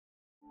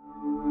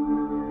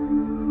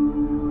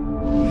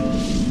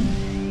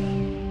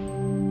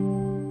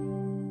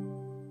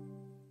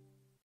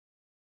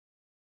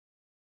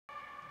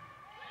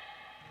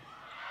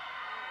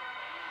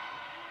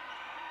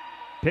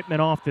Pittman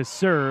off the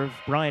serve.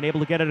 Bryant able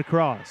to get it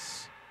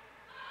across.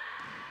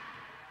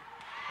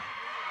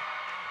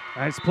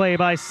 Nice play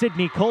by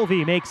Sidney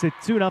Colvey, makes it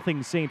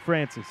 2-0 St.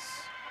 Francis.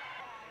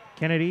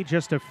 Kennedy,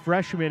 just a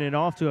freshman and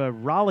off to a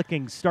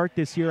rollicking start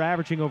this year,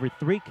 averaging over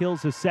 3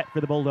 kills a set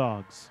for the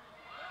Bulldogs.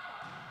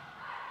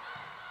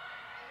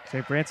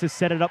 St. Francis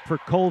set it up for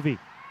Colvey.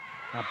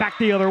 Now back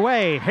the other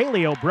way,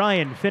 Haley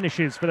O'Brien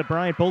finishes for the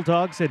Bryant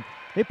Bulldogs, and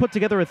they put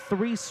together a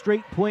 3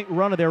 straight point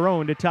run of their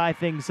own to tie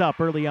things up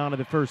early on in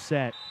the first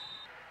set.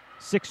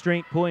 6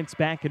 straight points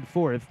back and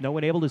forth. No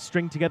one able to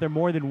string together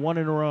more than 1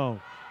 in a row.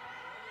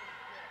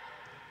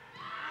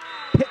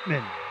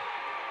 Pittman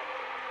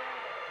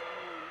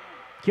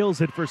kills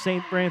it for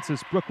St.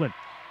 Francis Brooklyn.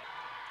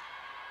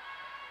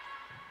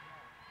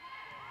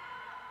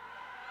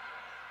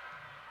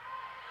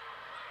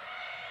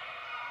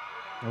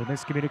 No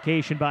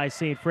miscommunication by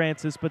St.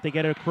 Francis, but they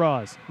get it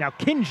across. Now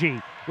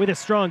Kinji with a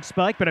strong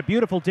spike, but a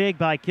beautiful dig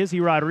by Kizzy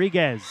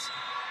Rodriguez.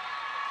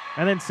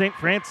 And then St.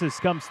 Francis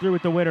comes through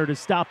with the winner to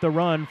stop the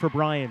run for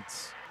Bryant.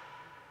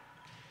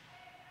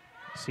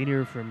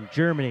 Senior from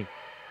Germany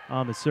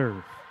on the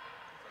serve.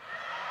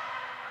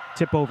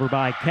 Tip over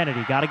by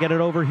Kennedy. Got to get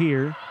it over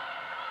here.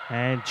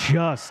 And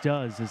just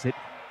does as it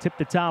tipped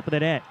the top of the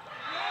net.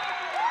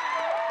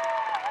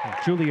 And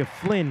Julia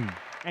Flynn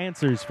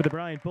answers for the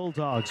Bryant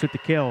Bulldogs with the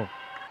kill.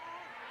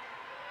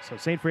 So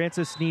St.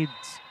 Francis needs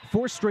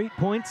 4 straight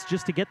points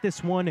just to get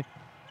this one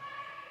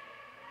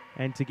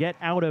and to get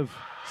out of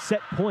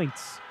set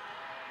points.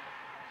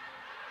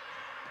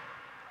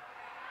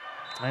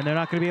 And they're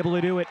not going to be able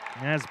to do it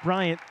as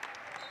Bryant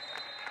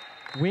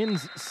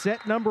wins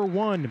set number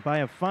 1 by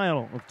a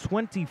final of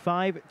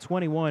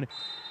 25-21.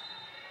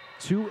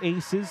 2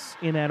 aces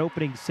in that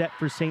opening set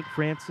for St.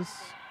 Francis.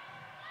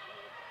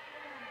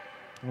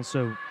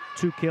 Also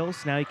 2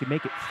 kills. Now he can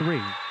make it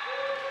 3.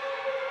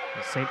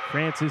 St.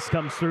 Francis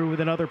comes through with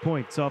another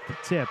point off the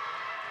tip.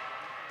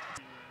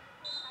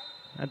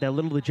 Had that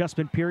little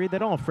adjustment period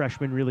that all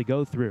freshmen really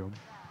go through.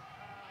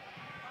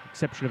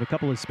 Exception of a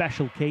couple of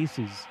special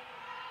cases.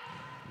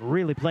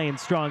 Really playing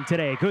strong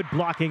today. Good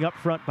blocking up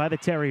front by the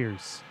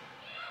Terriers.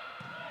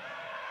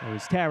 It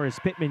was Taris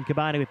Pittman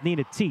combining with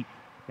Nina Teat.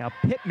 Now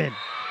Pittman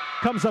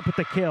comes up with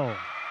the kill.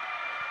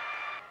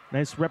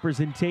 Nice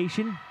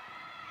representation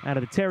out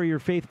of the Terrier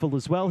faithful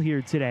as well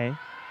here today.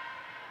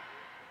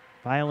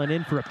 Filing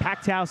in for a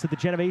packed house at the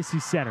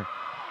Genovese Center.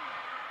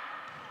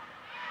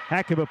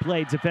 Heck of a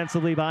play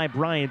defensively by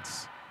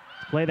Bryant.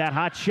 Play that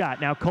hot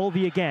shot. Now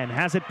Colvey again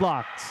has it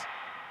blocked.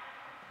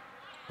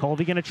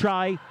 Colvey gonna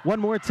try one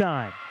more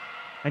time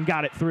and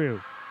got it through.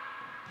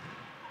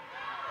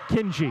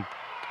 Kinji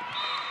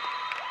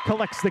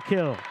collects the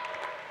kill.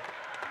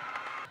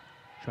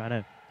 Trying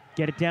to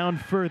get it down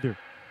further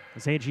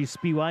as Angie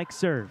Spiewijk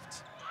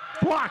served.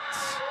 Blocked!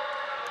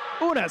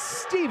 Una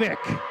Stevic,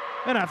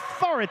 an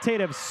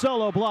authoritative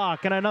solo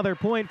block and another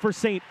point for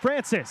St.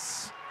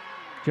 Francis.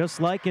 Just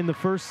like in the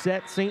first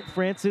set, St.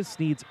 Francis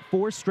needs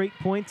 4 straight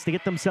points to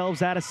get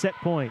themselves at a set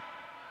point.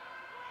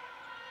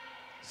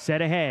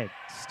 Set ahead,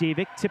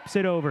 Stevic tips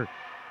it over.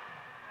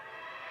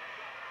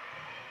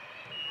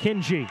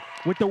 Kinji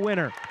with the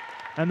winner.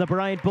 And the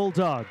Bryant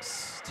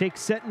Bulldogs take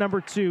set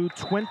number 2,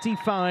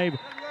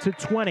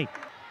 25-20.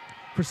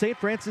 For St.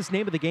 Francis,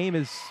 name of the game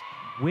is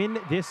win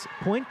this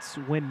point,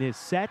 win this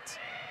set,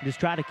 and just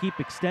try to keep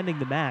extending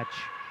the match.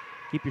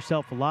 Keep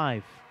yourself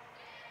alive.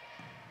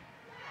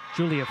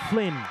 Julia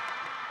Flynn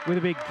with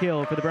a big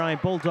kill for the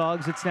Bryant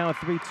Bulldogs. It's now a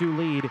 3-2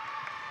 lead.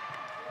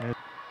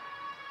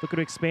 Looking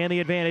to expand the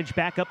advantage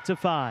back up to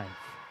 5.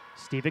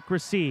 Stevic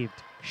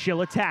received.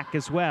 She'll attack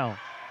as well.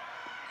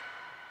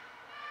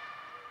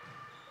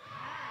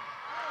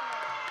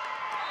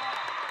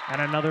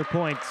 And another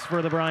point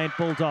for the Bryant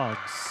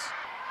Bulldogs.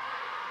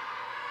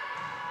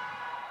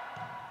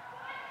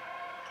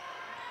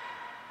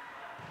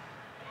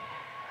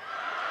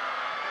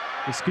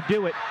 This could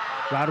do it.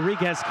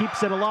 Rodriguez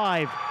keeps it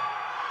alive.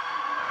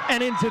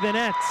 And into the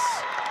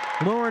nets.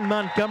 Lauren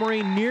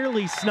Montgomery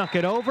nearly snuck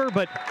it over,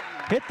 but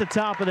hit the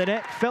top of the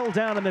net, fell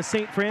down on the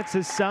St.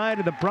 Francis side,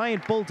 and the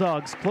Bryant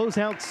Bulldogs close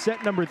out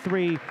set number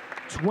 3,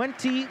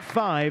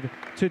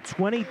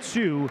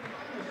 25-22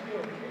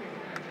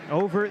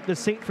 over the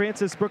St.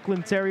 Francis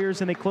Brooklyn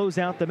Terriers, and they close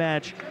out the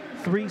match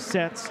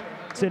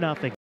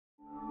 3-0.